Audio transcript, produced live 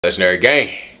Legendary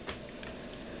gang.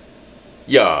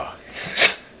 Y'all,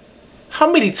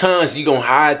 how many times you gonna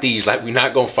hide these like we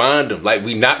not gonna find them, like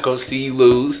we not gonna see you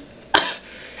lose,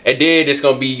 and then it's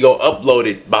gonna be you gonna upload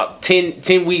it about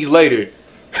 10 weeks later.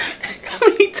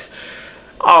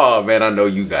 Oh man, I know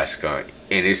you got Scum,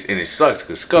 and it sucks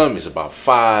because Scum is about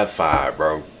 5'5",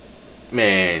 bro.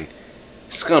 Man,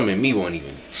 Scum and me won't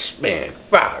even, man,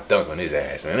 wow, dunk on his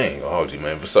ass, man. I ain't gonna hold you,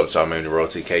 man. What's up, y'all, man? The Road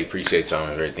TK, appreciate y'all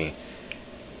and everything.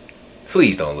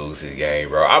 Please don't lose this game,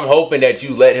 bro. I'm hoping that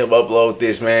you let him upload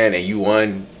this, man, and you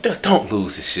won. Don't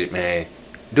lose this shit, man.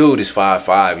 Dude is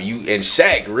 5'5". You and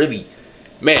Shaq really,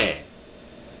 man.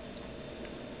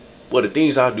 Well, the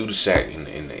things I'll do to Shaq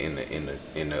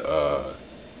in the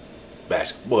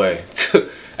basketball, boy.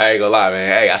 I ain't gonna lie,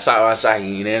 man. Hey, I shot my shot.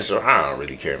 He ain't answer. I don't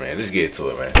really care, man. Let's get to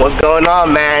it, man. What's going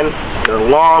on, man? The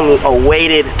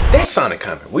long-awaited. That sounded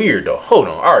kind of weird, though. Hold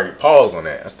on. All right, pause on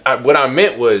that. What I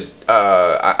meant was,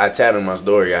 I tagged him in my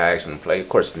story. I asked him to play. Of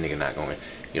course, the nigga not going.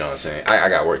 You know what I'm saying? I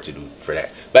got work to do for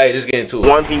that. But hey, let's get into it.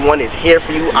 1v1 is here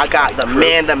for you. I got the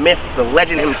man, the myth, the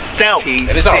legend himself. And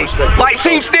it's all respect. Flight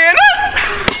team, stand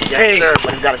up! Yes, sir.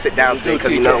 But he's got to sit down today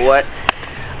because you know what?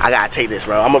 I gotta take this,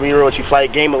 bro. I'm gonna be real with you,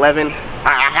 Flight. Game 11.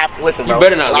 I have to listen, bro. You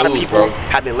better not lose, a lot of people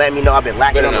have been letting me know I've been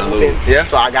lacking on the movement. Yeah.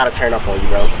 So I gotta turn up on you,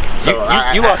 bro. So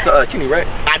you lost to Kenny, right?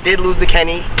 I did lose to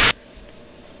Kenny.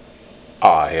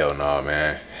 Oh, hell no,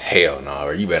 man. Hell no,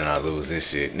 bro. You better not lose this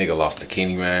shit. Nigga lost to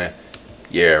Kenny, man.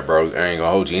 Yeah, bro. I ain't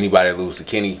gonna hold you. Anybody that lose to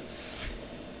Kenny,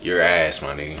 your ass,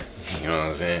 my nigga. You know what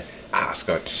I'm saying? I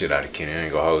skunked the shit out of Kenny. I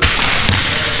ain't gonna hold you.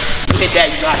 You hit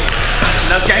that, you got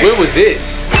it. Okay. When was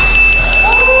this?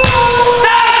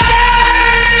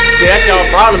 See, that's y'all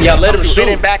problem. Y'all let him shoot.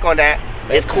 Spinning back on that.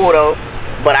 It's cool though,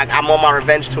 but I'm on my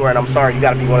revenge tour, and I'm sorry. You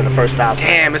gotta be one of the first styles.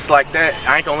 Damn, it's like that.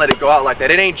 I ain't gonna let it go out like that.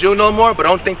 It ain't June no more, but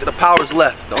don't think that the power's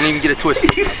left. Don't even get it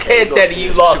twisted. You said that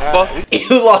you lost.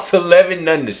 You lost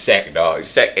 11-0 to Shaq, dog.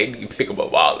 Shaq ain't even pick up a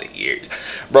ball in years.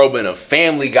 Bro, been a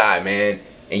family guy, man,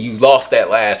 and you lost that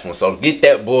last one. So get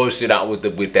that bullshit out with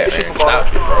that, man. Stop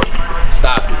it, bro.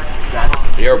 Stop it.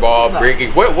 Air ball,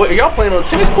 breaking. What y'all playing on the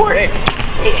tennis court?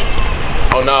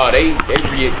 Oh no, they are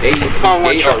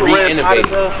re-innovating.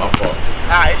 My fault.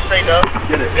 Alright, straight up.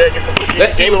 Good. Get some good.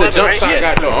 Let's see what the jump shot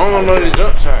got though. I don't know the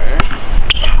jump shot, man.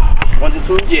 1s and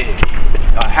 2s?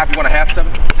 Yeah. Happy 1.5,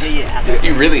 7? Yeah.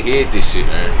 You really hit this shit,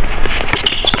 man.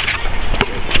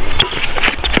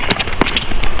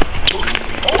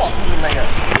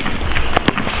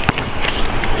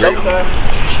 Jump side.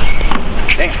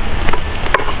 Damn.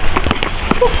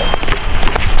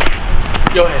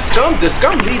 Yo, does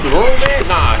Scum leave the room, man?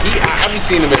 Nah, I be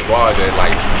seeing him at bars at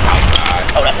like outside.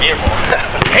 Oh, that's air ball.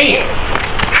 Damn.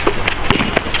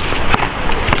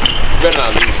 You better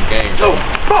not lose the game, bro.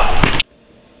 Fuck.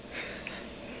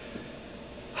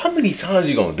 How many times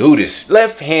you gonna do this?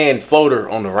 Left hand floater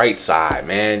on the right side,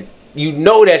 man. You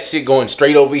know that shit going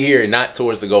straight over here and not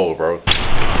towards the goal, bro.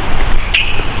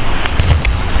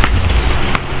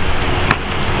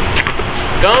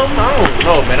 Scum? I don't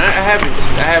know, man. I haven't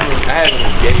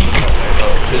gave you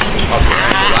physically up a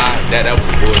lot. That was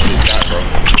a bullshit shot, bro.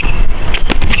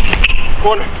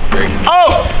 Corner. Great.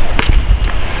 Oh!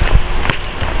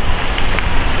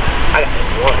 I got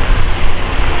one.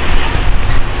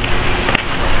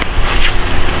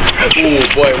 Ooh,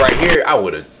 boy, right here, I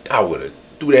would've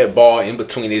threw that ball in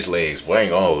between his legs. Boy, I ain't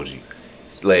gonna hold you.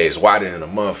 Legs wider than a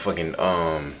motherfucking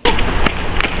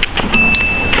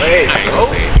Wait, I ain't gonna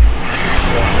say it.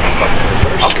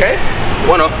 Okay.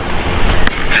 1-0.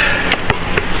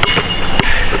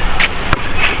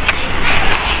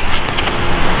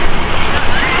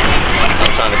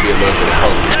 I'm trying to be a little bit of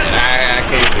hope, man. I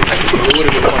can't say that. It would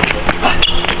have been wonderful.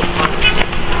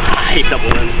 I hate double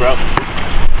runs, bro.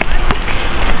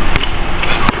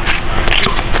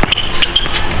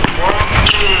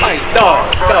 Like, dog.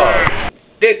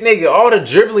 That nigga, all the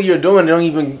dribbling you're doing don't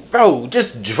even, bro,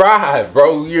 just drive,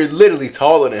 bro. You're literally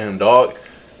taller than him, dog.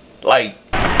 Like,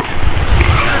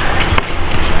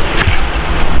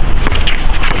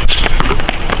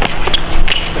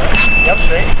 Yep,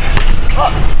 straight. oh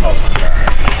my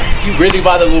god. You really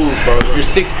about to lose, bro. You're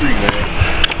 6'3",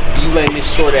 man. You letting this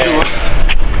short ass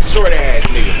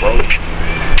nigga, bro.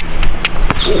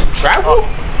 Ooh, travel?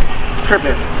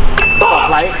 Tripping.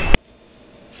 Like.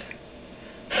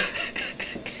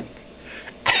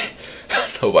 I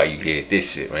don't know why you did this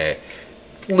shit, man.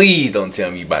 Please don't tell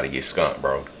me you about to get skunked,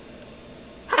 bro.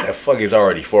 How the fuck is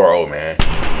already 4-0, man?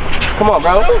 Come on,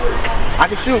 bro. I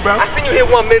can shoot, bro. I seen you hit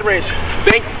one mid-range.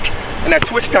 Bank. And that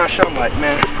twitch kind of shot, I'm like,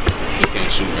 man. He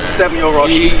can't shoot, man. 70 overall.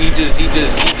 He just,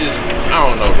 I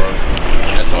don't know, bro.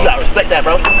 That's all. You gotta respect that,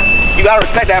 bro. You gotta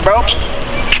respect that, bro.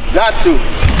 Got to.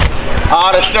 Oh,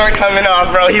 the shirt coming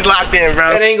off, bro. He's locked in,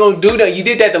 bro. That ain't gonna do that. You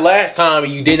did that the last time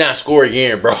and you did not score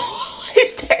again, bro. What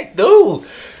is that, dude?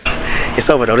 It's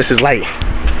over, though. This is light.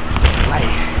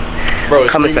 Bro,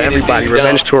 coming for everybody.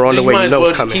 Revenge tour on the way. You know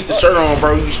it's coming. Keep the shirt on,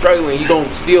 bro. You struggling. You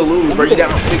don't still lose, bro. You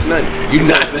down 6-0. You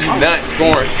not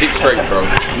scoring 6 straight, bro.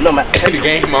 No, man. The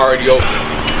game already over.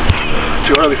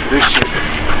 Too early for this shit.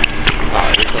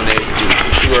 Alright, here come the excuse.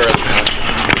 It's too early, man.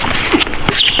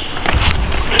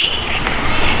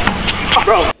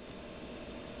 Bro.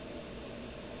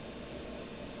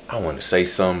 I want to say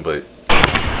something, but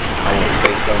I want to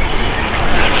say something.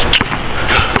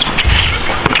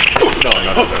 No.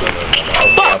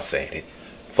 I'm saying it.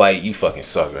 Flight, you fucking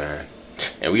suck, man.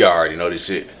 And we already know this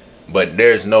shit. But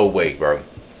there's no way, bro.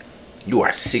 You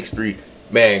are 6'3".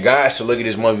 Man, guys should look at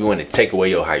this movie and take away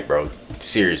your height, bro.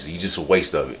 Seriously, you just a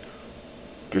waste of it.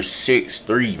 You're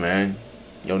 6'3", man.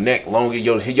 Your neck longer,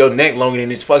 your neck longer than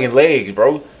his fucking legs,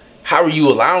 bro. How are you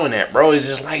allowing that, bro? It's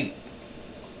just like,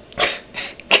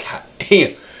 God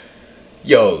damn.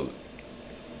 Yo,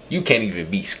 you can't even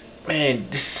beat, man,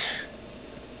 this.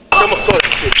 I'm gonna start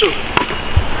this shit too.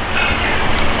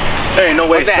 There ain't no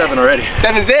way it's 7 already.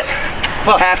 7 zip?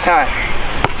 Fuck. Halftime.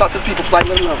 Talk to the people, Flight,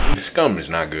 let them know. The Scum is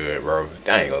not good, bro.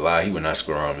 I ain't gonna lie, he would not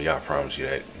score on me. I promise you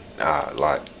that. I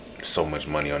lost so much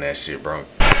money on that shit, bro.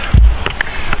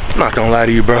 I'm not gonna lie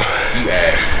to you, bro. You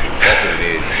asked. That's what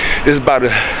it is. This is about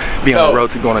to be on the road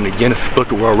to going on the Guinness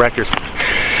Book of World Records.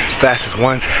 Fastest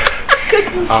ones.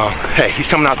 Hey, he's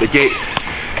coming out the gate.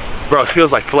 Bro, it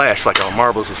feels like Flash, like on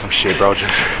marbles or some shit, bro.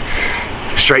 Just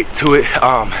straight to it.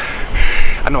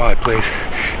 I know how he plays.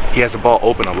 He has the ball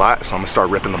open a lot, so I'm gonna start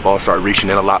ripping the ball, start reaching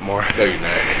in a lot more. No, you're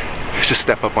not. Just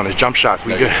step up on his jump shots.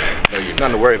 We good. No, you're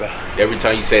Nothing to worry about. Every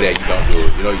time you say that, you don't do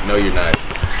it. You know you're not.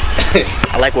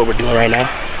 I like what we're doing right now.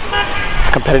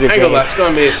 Competitive game.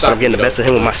 I'm getting the best of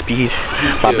him with my speed,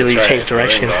 my ability to change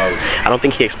direction. I don't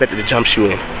think he expected to jump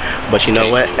shooting, but you know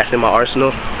what? That's in my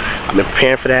arsenal. I've been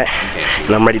preparing for that,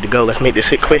 and I'm ready to go. Let's make this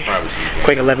hit quick.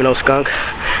 Quick 11-0 skunk.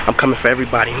 I'm coming for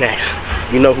everybody next.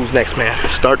 You know who's next, man.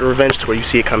 Start the revenge tour. You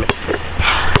see it coming.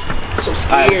 So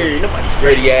scared. Nobody's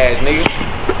scaredy ass nigga.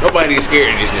 Nobody is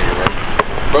scared of this nigga, bro.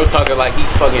 Bro talking like he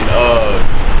fucking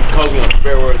Kobe on the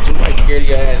Fair World too. Like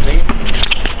scaredy ass nigga.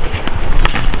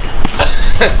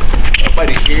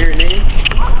 Nobody scared, nigga.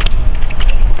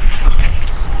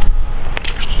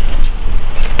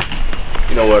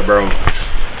 You know what, bro?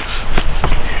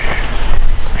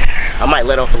 I might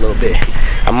let off a little bit.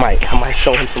 I might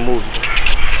show him some moves.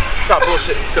 Stop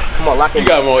bullshit. Let's go. Come on, lock in. You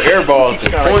got more air balls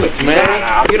than points, man.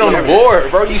 Get on the board,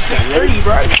 bro. You 6'3",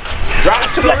 bro. Drop it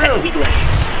to the rim.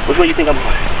 Which way you think I'm going?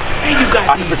 Man, you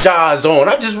got these jaws on.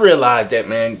 I just realized that,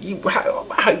 man.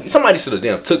 Somebody should have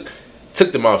damn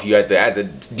took them off you after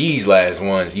these last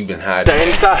ones you've been hiding.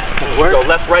 Any side. Go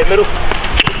left, right, middle.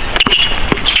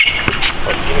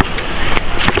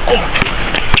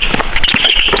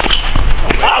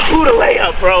 I'll do the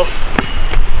layup, bro.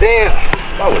 Damn.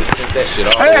 I would have sent that shit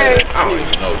all the way. I don't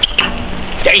even know.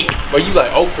 Damn. But you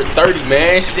like 0 for 30,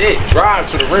 man. Shit. Drive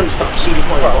to the rim. Stop shooting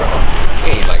for bro.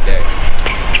 He ain't like that.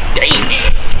 Damn.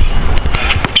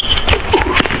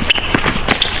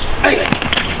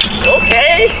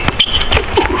 Okay.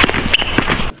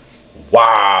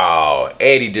 Wow.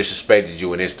 Eddie disrespected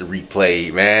you and it's the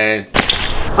replay, man.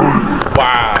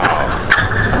 Wow.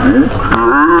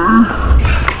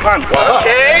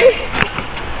 Okay.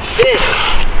 Shit.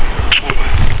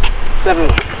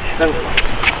 7-1. 7-1.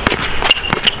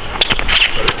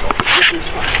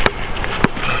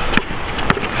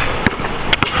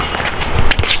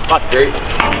 Fuck, great.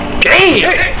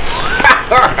 Damn!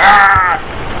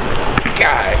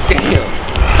 God damn.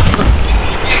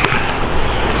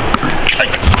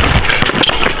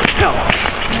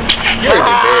 You're an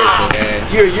embarrassment, man.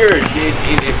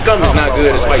 The Scum is not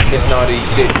good. That's why you're missing all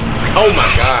these shit. Oh my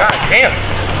God. God damn.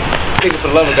 Nigga, for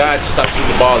the love of God, just stop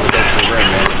shooting the ball and go to the rim,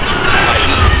 man. Like,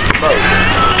 bro.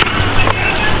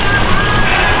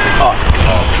 Oh,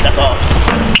 that's all.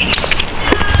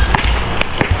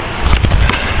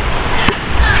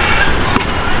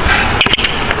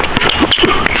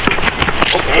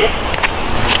 Okay.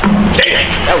 Damn.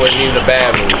 That wasn't even a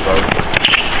bad move, bro.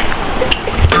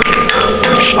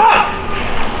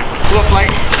 Come on,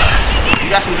 Flight. You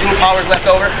got some June powers left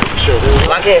over? Sure, dude.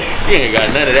 Lock in. You ain't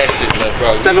got none of that shit left,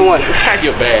 bro. 7-1. Pack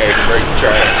your bags and break the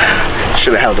trash.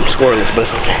 Should have held them scoreless, but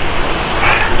it's okay.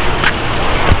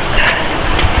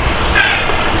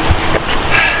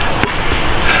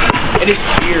 And it's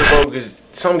weird, bro, because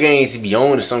some games he be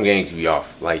on and some games he be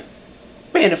off. Like,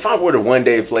 man, if I were to one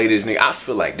day play this nigga, I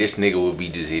feel like this nigga would be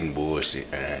just hitting bullshit,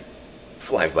 man. I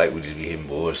feel like Flight would just be hitting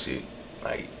bullshit.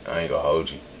 Like, I ain't gonna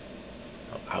hold you.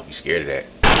 I'll be scared of that.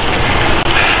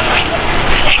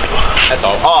 That's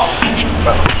all. Oh,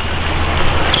 bro.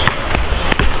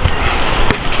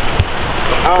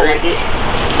 I don't like it.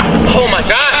 Oh my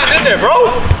God, get in there, bro.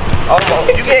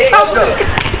 Oh, you can't help them.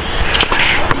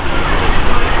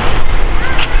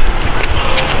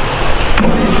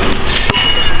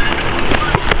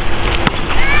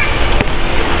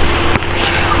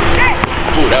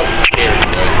 Ooh, that was scary,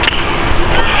 bro.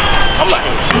 I'm like,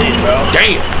 oh shit, bro.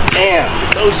 Damn. Damn.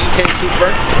 Those you can't shoot,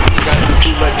 bro. You gotta do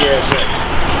too much ass up.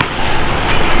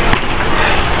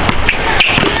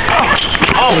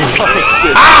 Oh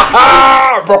shit.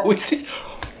 Ah, bro. It's just...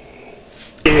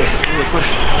 Yeah.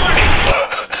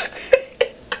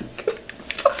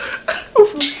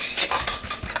 Oh shit.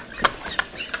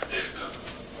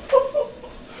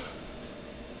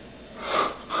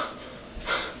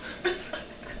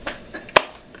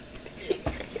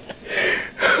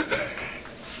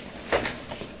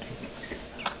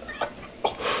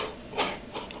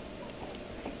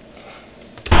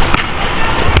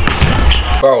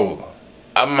 Bro,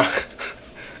 I'm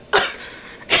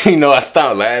you know, I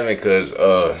stopped laughing because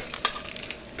I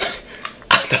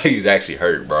thought he was actually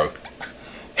hurt, bro.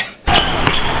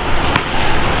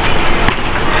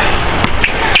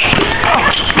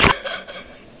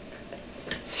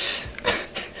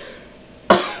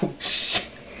 Oh shit.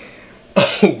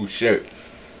 Oh shit.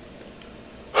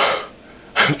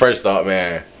 First off,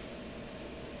 man,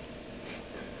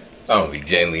 I'm gonna be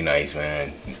genuinely nice,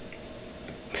 man.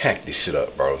 Pack this shit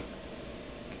up, bro.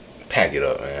 Pack it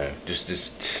up, man.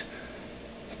 Just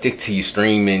stick to your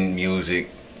streaming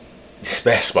music. This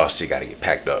basketball shit gotta get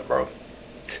packed up, bro.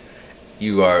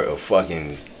 You are a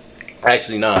fucking...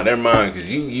 Actually, nah, never mind,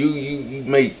 because you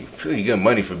make pretty good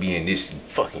money for being this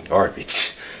fucking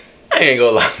garbage. I ain't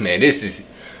gonna lie, man. This is...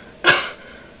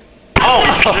 Oh,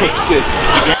 shit.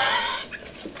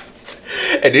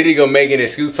 And then he gonna make an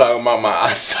excuse talking about my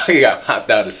eyesight. He got popped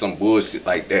out of some bullshit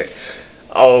like that.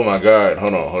 Oh my God.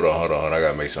 Hold on. I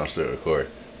gotta make sure I'm still recording.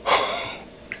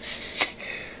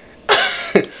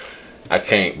 I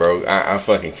can't, bro. I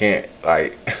fucking can't.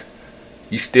 Like,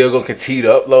 you still gonna continue to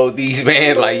upload these,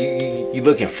 man? Like, you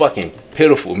looking fucking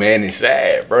pitiful, man, and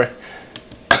sad, bro.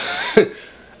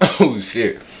 Oh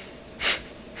shit.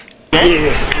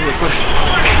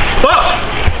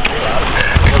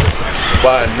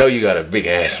 Well, I know you got a big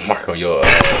ass mark on your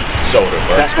shoulder,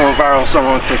 bro. That's going viral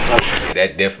somewhere on TikTok. Yeah,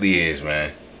 that definitely is,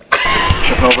 man.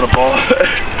 Tripping over the ball.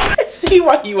 See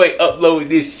why you ain't uploading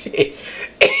this shit.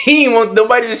 He didn't want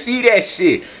nobody to see that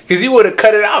shit. Because he would have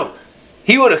cut it out.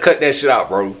 He would have cut that shit out,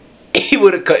 bro. He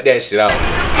would have cut that shit out.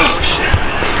 Oh, shit.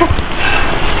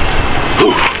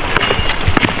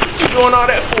 What you doing all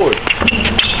that for?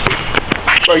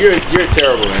 Bro, you're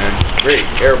terrible, man. Great.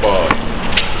 Airball.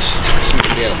 Stop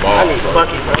shooting damn ball, bro.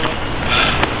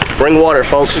 Bring water,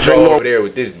 folks. Drink more over there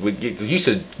with this. You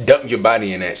should dump your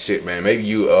body in that shit, man. Maybe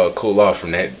you cool off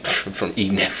from that, from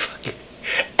eating that fucking.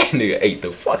 That nigga ate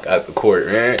the fuck out the court,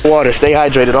 man. Water. Stay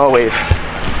hydrated always.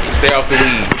 Stay off the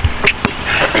weed.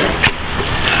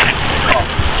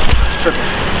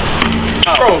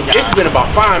 Bro, it's been about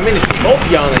 5 minutes and both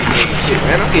of y'all ain't doing shit,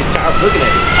 man. I'm getting tired of looking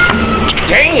at it.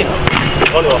 Damn.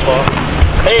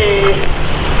 Hey.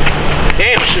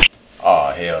 Damn.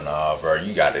 Oh, hell nah, bro.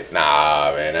 You got it.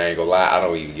 Nah, man. I ain't gonna lie. I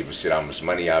don't even give a shit how much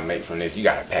money I make from this. You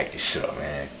gotta pack this shit up,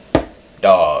 man.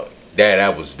 Dog.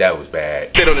 That was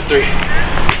bad. Sit on the 3.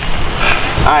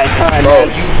 Alright, time, bro,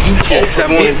 man. You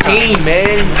 15,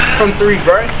 man. From 3,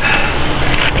 bro.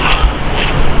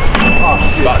 Oh,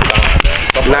 shit. About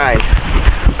time, man. 9.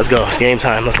 Let's go. It's game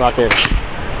time. Let's lock in.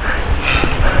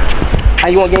 How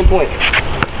you want game point?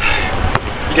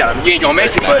 You ain't gonna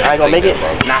make it, but I ain't gonna make it?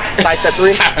 Bro. Nah. Side step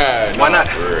 3? Why not?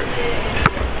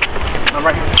 I'm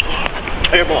right here.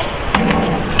 Air ball.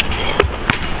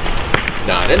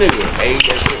 Nah, that nigga made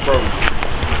that shit, bro.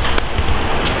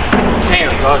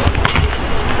 Damn, God.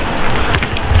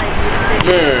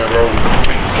 Man, bro.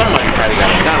 Somebody probably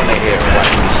got a gun on their head for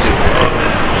watching this shit, bro.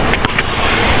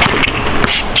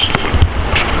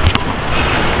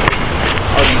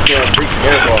 All these damn freaks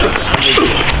air balls.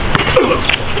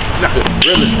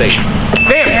 Real estate.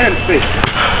 Damn, hand face.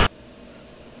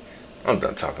 I'm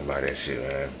done talking about that shit,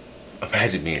 man.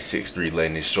 Imagine being 6'3",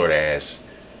 letting this short ass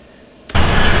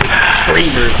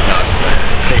streamer. Nah,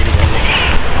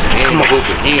 come on.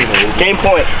 Game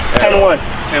point. 10-1.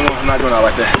 10-1. I'm not doing that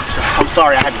like that. I'm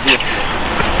sorry, I had to do it to you.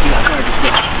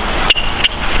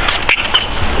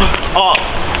 Oh,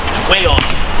 way off.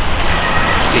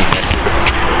 See that shit.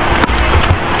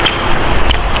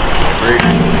 Great.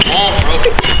 Come on, bro.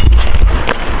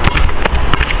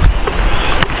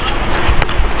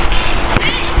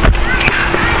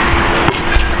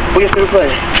 Who your favorite player?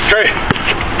 Straight.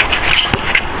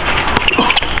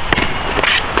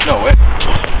 No way.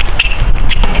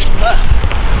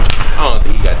 I don't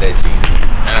think he got that cheap.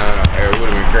 It would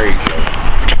have been crazy, though.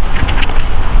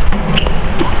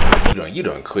 You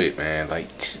done quit, man. Like,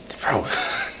 bro.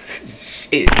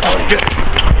 Shit.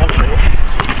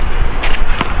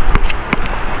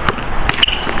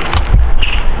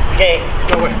 Okay.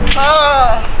 No way.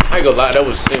 I ain't gonna lie, that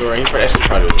was a single range. That shit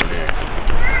probably was in there.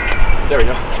 There we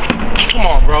go. Come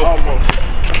on, bro.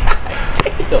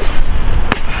 Damn.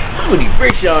 How many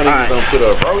bricks y'all niggas don't put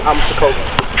up, bro? I'm Chicago.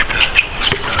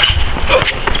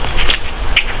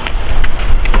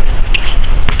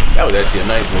 That was actually a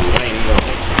nice move. I ain't even gonna.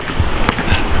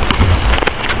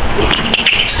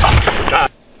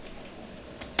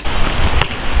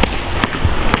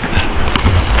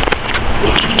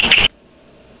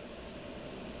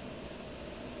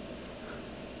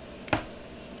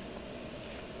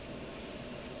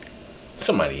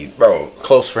 Somebody, bro,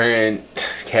 close friend,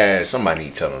 Cash,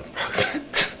 somebody tell him.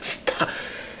 Stop.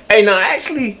 Hey, no,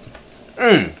 actually,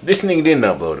 this nigga didn't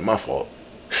upload it. My fault.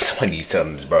 Somebody needs to tell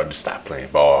him this, bro, to stop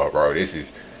playing ball, bro. This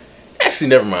is, actually,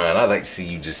 never mind. I like to see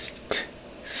you just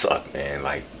suck, man.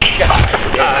 Like, God,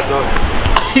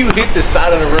 you hit the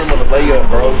side of the rim on the layup,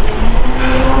 bro.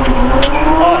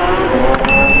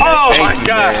 Oh Thank my you,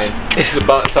 gosh. man. It's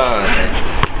about time, man.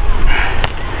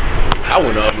 I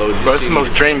wouldn't upload this. Bro, this is the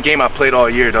most draining game I played all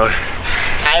year, though.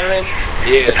 Tiring?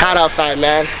 Yeah. It's hot outside,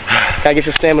 man. Gotta get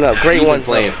your stamina up. Great one.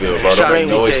 Playing field, bro. Shout Don't out make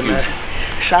no TK, excuses. man.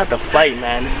 Shout out the fight,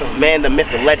 man. This is the man, the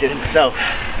myth, the legend himself.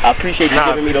 I appreciate you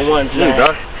giving me the ones, man.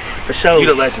 Bro. For sure. You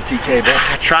the legend, TK, bro.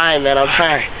 I'm trying, man. I'm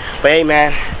trying. But hey,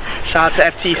 man. Shout out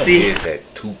to FTC. He is that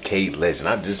 2K legend.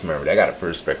 I just remembered. I got a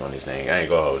respect on this thing. I ain't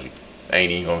gonna hold you. I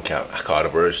ain't even gonna count. I called a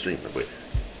bird streamer, but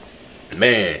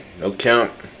man, no count.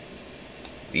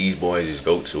 These boys just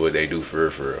go to what they do for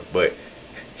real. But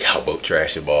y'all both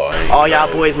trash the ball. All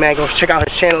y'all boys, man, go check out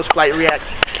his channels,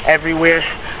 FlightReacts, everywhere.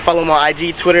 Follow him on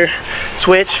IG, Twitter,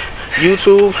 Twitch,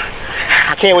 YouTube.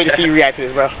 I can't wait to see you react to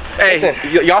this, bro. Hey,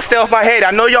 y'all stay off my head.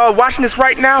 I know y'all watching this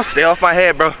right now. Stay off my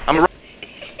head, bro. I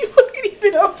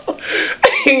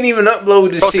ain't even upload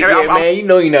this shit yet, man. You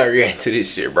know you're not reacting to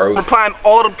this shit, bro. I'm replying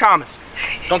all of them comments.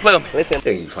 Don't play with me. Listen. I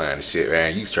think you playing the shit,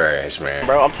 man. You trash, man.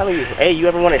 Bro, I'm telling you. Hey, you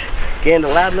ever want to get in the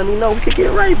lab? Let me know. We could get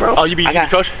it right, bro. Oh, you be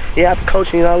coach? Yeah, I'm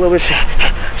coaching, you know, a little bit.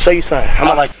 Show you something.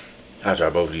 I'm like. I try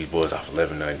both of these boys off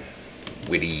 11-0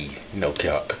 with ease. No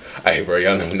cap. Hey, bro,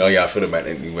 y'all know y'all feel about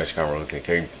that new Mexican Rolling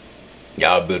 10K.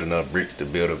 Y'all building up bricks to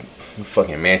build a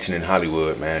fucking mansion in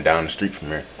Hollywood, man, down the street from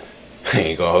here. I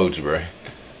ain't gonna hold you, bro.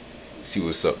 See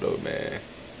what's up, though, man.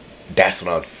 That's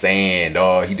what I'm saying,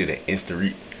 dog. He did an instant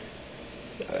read.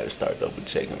 I gotta start double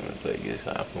checking when I play against.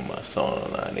 I put my song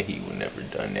online that he would never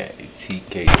done that.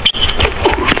 TK.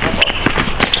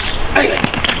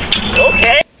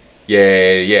 Okay.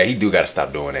 Yeah, he do gotta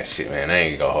stop doing that shit, man. I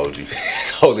ain't gonna hold you.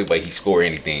 It's the only way he score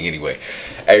anything anyway.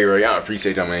 Hey, bro, y'all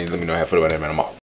appreciate y'all, man. Let me know how you feel about that, man. I'm off.